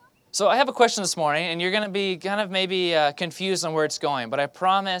So I have a question this morning, and you're going to be kind of maybe confused on where it's going, but I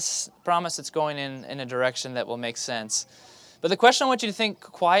promise it's going in a direction that will make sense. But the question I want you to think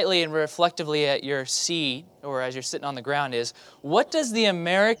quietly and reflectively at your seat, or as you're sitting on the ground, is, what does the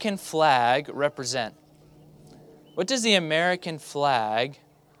American flag represent? What does the American flag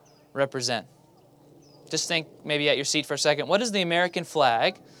represent? Just think maybe at your seat for a second. What is the American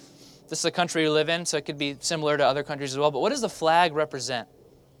flag? This is the country you live in, so it could be similar to other countries as well, but what does the flag represent?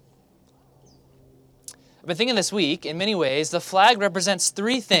 I've been thinking this week, in many ways, the flag represents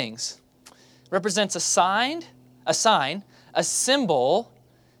three things. It represents a sign, a symbol,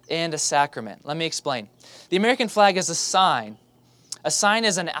 and a sacrament. Let me explain. The American flag is a sign. A sign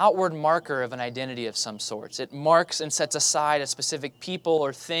is an outward marker of an identity of some sorts. It marks and sets aside a specific people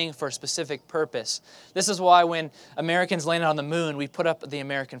or thing for a specific purpose. This is why when Americans landed on the moon, we put up the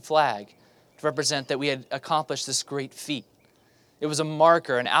American flag to represent that we had accomplished this great feat. It was a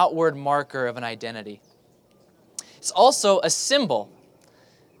marker, an outward marker of an identity. It's also a symbol.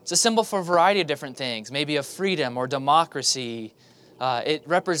 It's a symbol for a variety of different things, maybe of freedom or democracy. It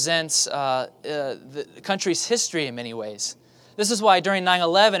represents the country's history in many ways. This is why during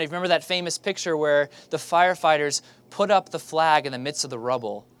 9/11, if you remember that famous picture where the firefighters put up the flag in the midst of the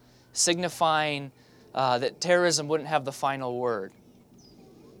rubble, signifying that terrorism wouldn't have the final word,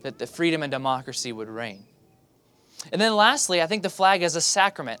 that the freedom and democracy would reign. And then lastly, I think the flag is a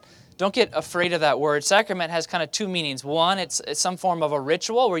sacrament. Don't get afraid of that word. Sacrament has kind of two meanings. One, it's some form of a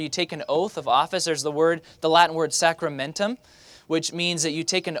ritual where you take an oath of office. There's the Latin word sacramentum, which means that you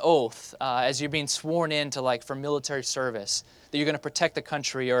take an oath as you're being sworn into, like for military service, that you're going to protect the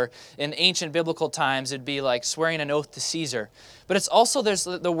country. Or in ancient biblical times, it'd be like swearing an oath to Caesar. But it's also, there's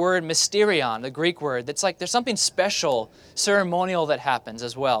the word mysterion, the Greek word, that's like there's something special, ceremonial that happens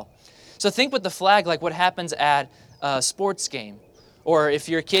as well. So think with the flag like what happens at a sports game. Or if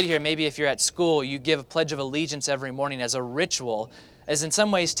you're a kid here, maybe if you're at school, you give a Pledge of Allegiance every morning as a ritual, as in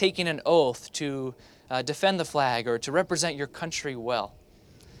some ways taking an oath to defend the flag or to represent your country well.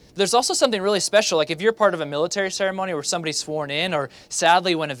 There's also something really special, like if you're part of a military ceremony where somebody's sworn in, or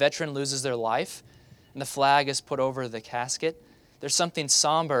sadly when a veteran loses their life and the flag is put over the casket, there's something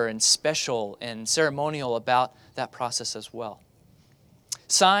somber and special and ceremonial about that process as well.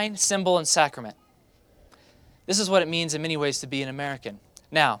 Sign, symbol, and sacrament. This is what it means in many ways to be an American.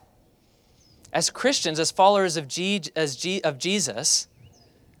 Now, as Christians, as followers of Jesus,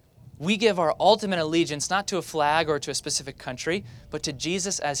 we give our ultimate allegiance not to a flag or to a specific country, but to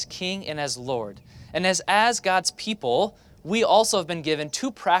Jesus as King and as Lord. And as God's people, we also have been given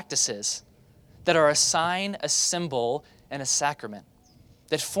two practices that are a sign, a symbol, and a sacrament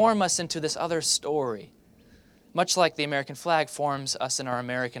that form us into this other story. Much like the American flag forms us in our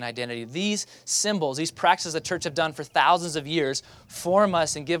American identity. These symbols, these practices the church have done for thousands of years, form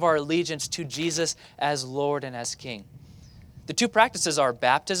us and give our allegiance to Jesus as Lord and as King. The two practices are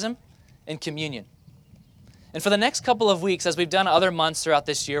baptism and communion. And for the next couple of weeks, as we've done other months throughout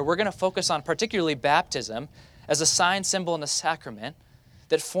this year, we're going to focus on particularly baptism as a sign, symbol, and a sacrament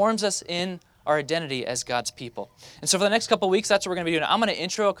that forms us in our identity as God's people. And so for the next couple of weeks, that's what we're going to be doing. I'm going to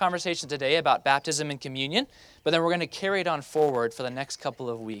intro a conversation today about baptism and communion, but then we're going to carry it on forward for the next couple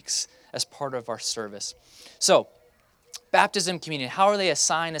of weeks as part of our service. So, baptism, communion, how are they a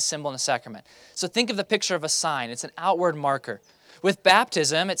sign, a symbol, and a sacrament? So think of the picture of a sign. It's an outward marker. With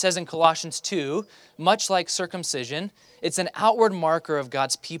baptism, it says in Colossians 2, much like circumcision, it's an outward marker of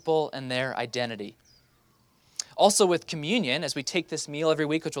God's people and their identity. Also with communion, as we take this meal every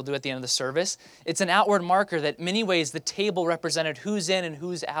week, which we'll do at the end of the service, it's an outward marker that in many ways the table represented who's in and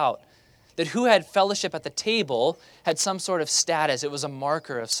who's out. That who had fellowship at the table had some sort of status. It was a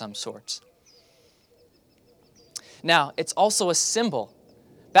marker of some sorts. Now, it's also a symbol.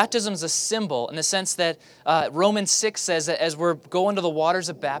 Baptism is a symbol in the sense that Romans 6 says that as we're going to the waters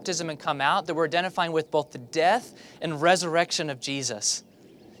of baptism and come out, that we're identifying with both the death and resurrection of Jesus.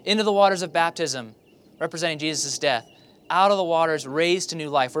 Into the waters of baptism, representing Jesus' death. Out of the waters, raised to new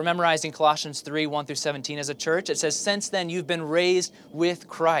life. We're memorizing Colossians 3, 1 through 17 as a church. It says, since then you've been raised with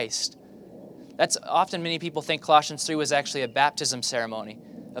Christ. That's often many people think Colossians 3 was actually a baptism ceremony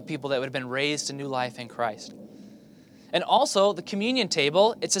of people that would have been raised to new life in Christ. And also, the communion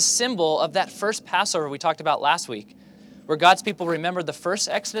table, it's a symbol of that first Passover we talked about last week, where God's people remembered the first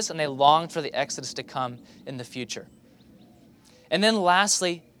Exodus and they longed for the Exodus to come in the future. And then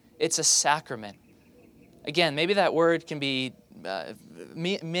lastly, it's a sacrament. Again, maybe that word can mean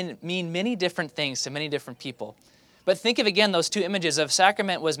many different things to many different people. But think of, again, those two images of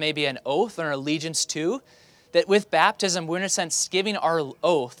sacrament was maybe an oath or an allegiance to, that with baptism, we're in a sense giving our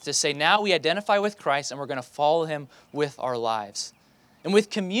oath to say now we identify with Christ and we're going to follow Him with our lives. And with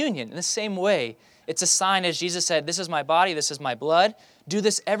communion, in the same way, it's a sign, as Jesus said, this is my body, this is my blood. Do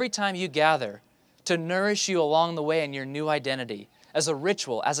this every time you gather to nourish you along the way in your new identity, as a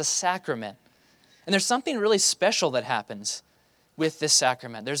ritual, as a sacrament. And there's something really special that happens with this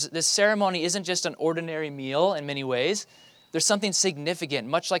sacrament. This ceremony isn't just an ordinary meal in many ways. There's something significant,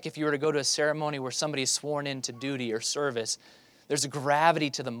 much like if you were to go to a ceremony where somebody is sworn into duty or service. There's a gravity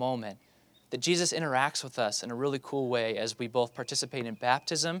to the moment that Jesus interacts with us in a really cool way as we both participate in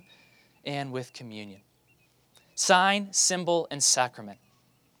baptism and with communion. Sign, symbol, and sacrament.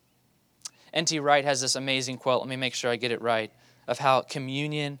 N.T. Wright has this amazing quote, let me make sure I get it right, of how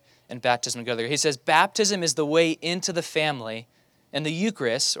communion and baptism go together. He says, baptism is the way into the family, and the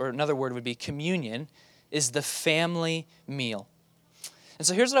Eucharist, or another word would be communion, is the family meal. And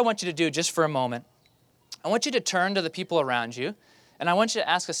so here's what I want you to do just for a moment. I want you to turn to the people around you, and I want you to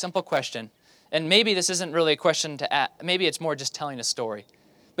ask a simple question. And maybe this isn't really a question to ask, maybe it's more just telling a story.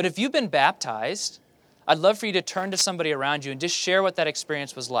 But if you've been baptized, I'd love for you to turn to somebody around you and just share what that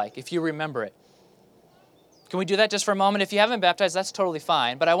experience was like, if you remember it. Can we do that just for a moment? If you haven't been baptized, that's totally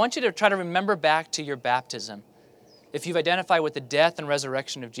fine. But I want you to try to remember back to your baptism. If you've identified with the death and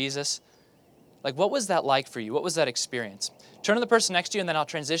resurrection of Jesus, like what was that like for you? What was that experience? Turn to the person next to you, and then I'll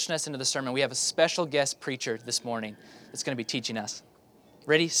transition us into the sermon. We have a special guest preacher this morning that's going to be teaching us.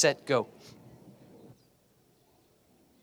 Ready, set, go.